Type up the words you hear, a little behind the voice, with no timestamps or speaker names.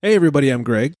Hey everybody, I'm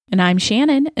Greg. And I'm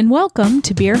Shannon, and welcome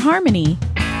to Beer Harmony.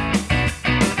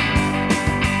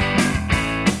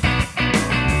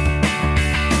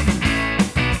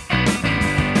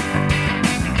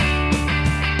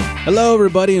 Hello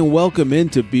everybody and welcome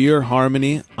into Beer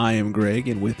Harmony. I am Greg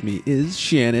and with me is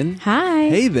Shannon. Hi.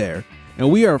 Hey there.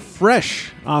 And we are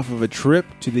fresh off of a trip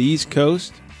to the East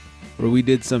Coast where we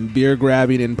did some beer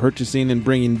grabbing and purchasing and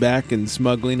bringing back and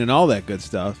smuggling and all that good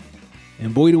stuff.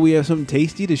 And boy, do we have something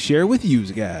tasty to share with you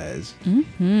guys.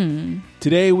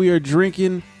 Today we are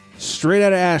drinking straight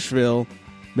out of Asheville,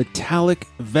 Metallic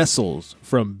Vessels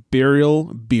from Burial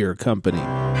Beer Company.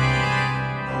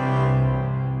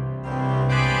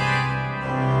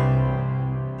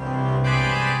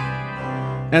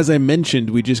 As I mentioned,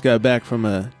 we just got back from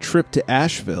a trip to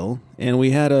Asheville, and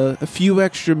we had a few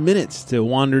extra minutes to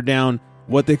wander down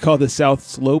what they call the South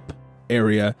Slope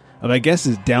area of, I guess,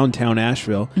 is downtown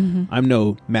Asheville. I'm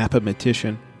no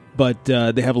mathematician, but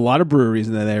they have a lot of breweries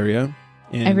in that area.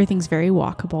 And Everything's very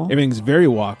walkable. everything's very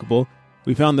walkable.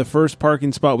 We found the first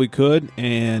parking spot we could,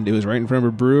 and it was right in front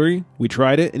of a brewery. We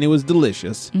tried it, and it was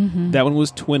delicious. That one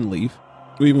was Twin Leaf.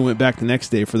 We even went back the next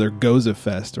day for their Goza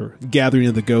Fest, or Gathering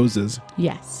of the Gozas.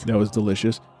 Yes. That was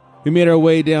delicious. We made our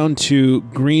way down to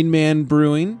Green Man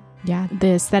Brewing, Yeah,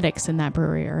 the aesthetics in that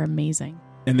brewery are amazing.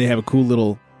 and they have a cool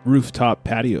little rooftop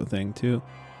patio thing, too.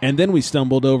 And then we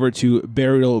stumbled over to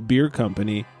Burial Beer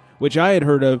Company, which I had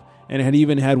heard of, and had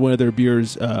even had one of their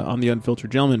beers on the Unfiltered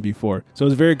Gentleman before. So I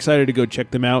was very excited to go check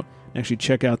them out, and actually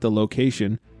check out the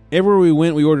location. Everywhere we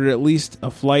went, we ordered at least a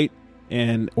flight,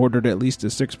 and ordered at least a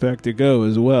six-pack to go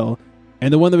as well.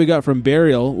 And the one that we got from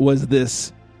Burial was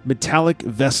this Metallic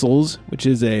Vessels, which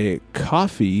is a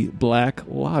coffee black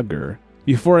lager.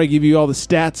 Before I give you all the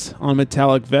stats on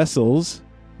Metallic Vessels,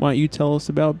 why don't you tell us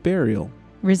about Burial?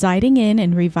 Residing in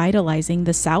and revitalizing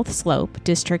the South Slope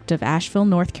district of Asheville,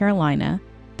 North Carolina,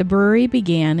 the brewery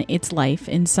began its life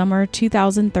in summer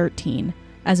 2013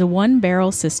 as a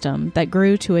one-barrel system that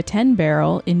grew to a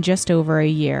 10-barrel in just over a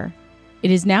year. It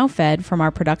is now fed from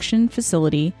our production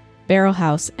facility, barrel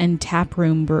house, and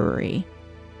taproom brewery.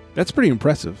 That's pretty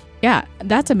impressive. Yeah,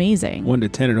 that's amazing. 1 to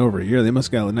 10 and over a year. They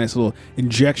must have got a nice little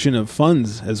injection of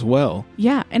funds as well.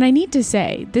 Yeah, and I need to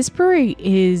say, this brewery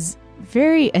is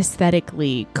very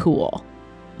aesthetically cool.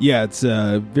 Yeah, it's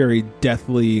very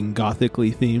deathly and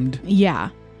gothically themed. Yeah,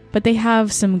 but they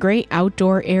have some great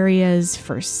outdoor areas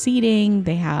for seating.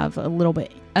 They have a little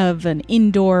bit of an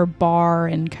indoor bar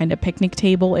and kind of picnic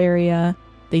table area.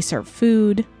 They serve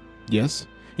food. Yes.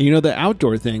 And you know, the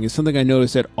outdoor thing is something I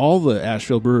noticed at all the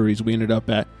Asheville breweries we ended up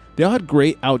at. They all had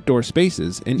great outdoor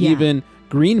spaces. And Yeah. even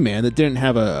Green Man, that didn't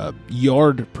have a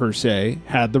yard per se,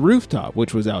 had the rooftop,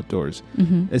 which was outdoors.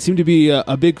 It seemed to be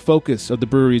a big focus of the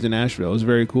breweries in Asheville. It was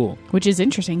very cool. Which is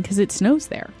interesting because it snows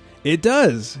there. It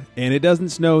does. And it doesn't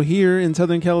snow here in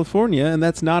Southern California, and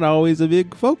that's not always a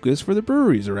big focus for the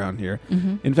breweries around here.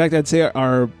 In fact, I'd say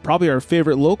probably our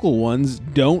favorite local ones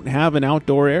don't have an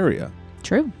outdoor area.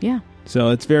 True, yeah. So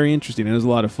it's very interesting. It was a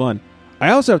lot of fun. I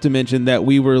also have to mention that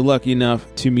we were lucky enough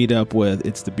to meet up with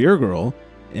It's the Beer Girl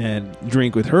and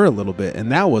drink with her a little bit,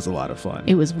 and that was a lot of fun.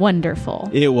 It was wonderful.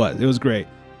 It was great.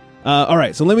 All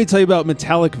right, so let me tell you about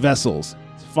Metallic Vessels.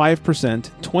 5%,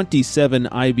 27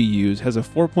 IBUs, has a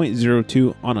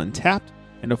 4.02 on Untapped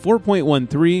and a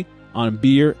 4.13 on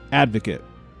Beer Advocate.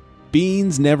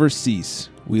 Beans never cease.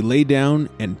 We lay down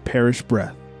and perish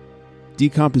breath.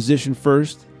 Decomposition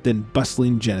first, then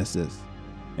bustling genesis.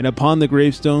 And upon the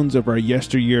gravestones of our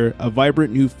yesteryear, a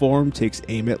vibrant new form takes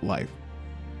aim at life.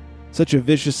 Such a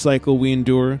vicious cycle we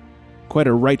endure, quite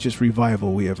a righteous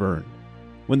revival we have earned.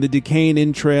 When the decaying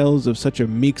entrails of such a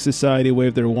meek society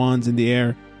wave their wands in the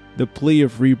air, the plea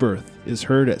of rebirth is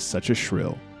heard at such a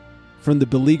shrill. From the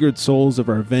beleaguered souls of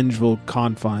our vengeful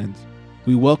confines,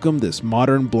 we welcome this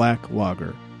modern black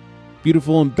lager.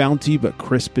 Beautiful in bounty but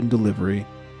crisp in delivery,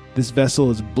 this vessel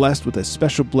is blessed with a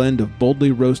special blend of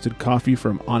boldly roasted coffee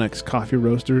from Onyx Coffee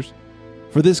Roasters.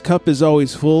 For this cup is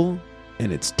always full,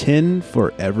 and its tin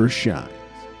forever shines.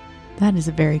 That is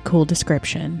a very cool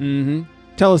description.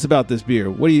 Tell us about this beer.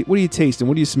 What are you tasting?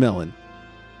 What are you smelling?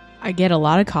 I get a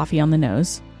lot of coffee on the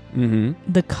nose.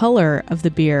 The color of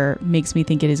the beer makes me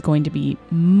think it is going to be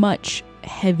much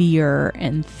heavier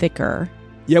and thicker.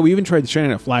 Yeah, we even tried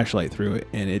shining a flashlight through it,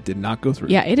 and it did not go through.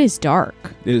 Yeah, it is dark.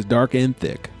 It is dark and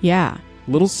thick. Yeah.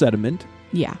 Little sediment.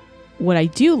 Yeah. What I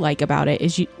do like about it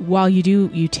is while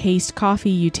you taste coffee,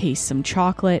 you taste some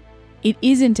chocolate. It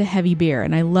isn't a heavy beer,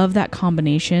 and I love that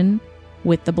combination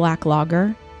with the black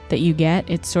lager that you get.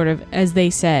 It's sort of, as they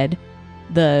said,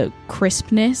 the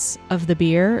crispness of the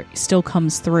beer still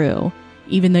comes through,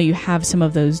 even though you have some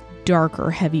of those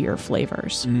darker, heavier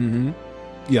flavors. Mm-hmm.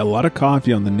 Yeah, a lot of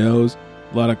coffee on the nose,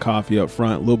 a lot of coffee up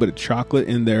front, a little bit of chocolate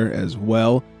in there as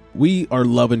well. We are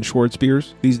loving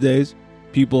Schwarzbiers these days.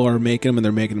 People are making them, and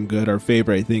they're making them good. Our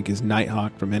favorite, I think, is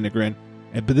Nighthawk from Enegren.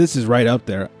 But this is right up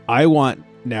there. I want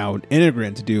now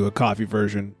Enegren to do a coffee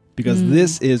version because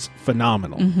this is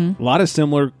phenomenal. A lot of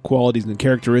similar qualities and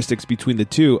characteristics between the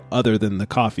two, other than the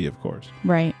coffee, of course.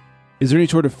 Right. Is there any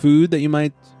sort of food that you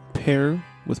might pair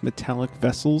with metallic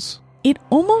vessels? It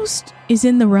almost is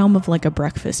in the realm of like a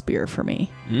breakfast beer for me.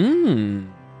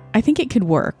 I think it could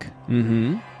work.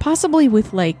 Possibly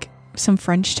with like some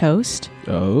French toast.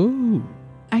 Oh.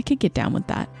 I could get down with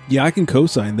that. Yeah, I can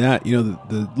co-sign that. You know,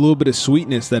 the little bit of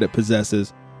sweetness that it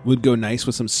possesses would go nice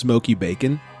with some smoky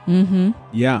bacon.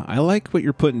 Yeah, I like what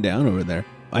you're putting down over there.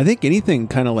 I think anything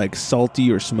kind of like salty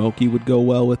or smoky would go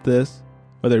well with this,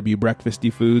 whether it be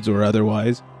breakfasty foods or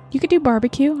otherwise. You could do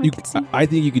barbecue. I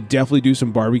think you could definitely do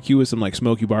some barbecue with some like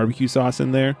smoky barbecue sauce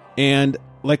in there. And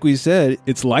like we said,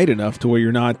 it's light enough to where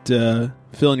you're not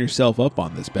filling yourself up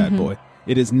on this bad boy.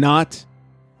 It is not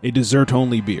a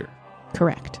dessert-only beer.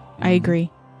 Correct. I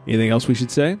agree. Anything else we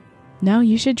should say? No,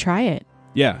 you should try it.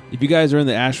 Yeah. If you guys are in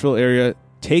the Asheville area,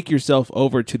 take yourself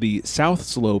over to the South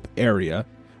Slope area,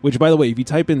 which, by the way, if you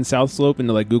type in South Slope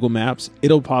into like Google Maps,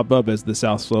 it'll pop up as the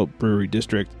South Slope Brewery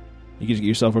District. You can just get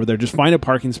yourself over there. Just find a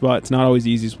parking spot. It's not always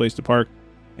the easiest place to park.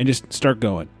 And just start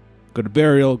going. Go to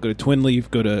Burial, go to Twin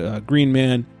Leaf, go to Green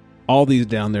Man. All these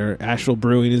down there. Asheville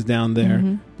Brewing is down there.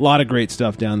 A lot of great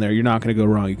stuff down there. You're not going to go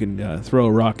wrong. You can throw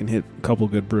a rock and hit a couple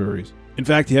good breweries. In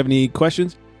fact, if you have any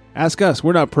questions, ask us.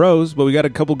 We're not pros, but we got a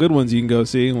couple good ones you can go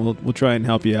see, and we'll try and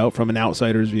help you out from an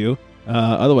outsider's view.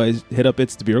 Otherwise, hit up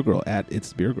It's the Beer Girl at It's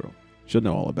the Beer Girl. She'll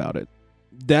know all about it.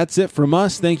 That's it from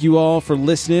us. Thank you all for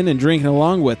listening and drinking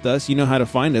along with us. You know how to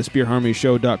find us,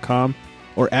 beerharmonyshow.com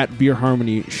or at Beer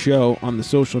Harmony Show on the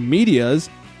social medias.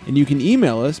 And you can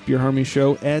email us,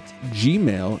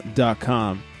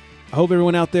 beerharmonyshow@gmail.com. I hope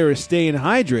everyone out there is staying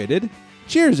hydrated.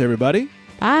 Cheers, everybody.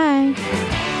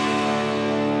 Bye.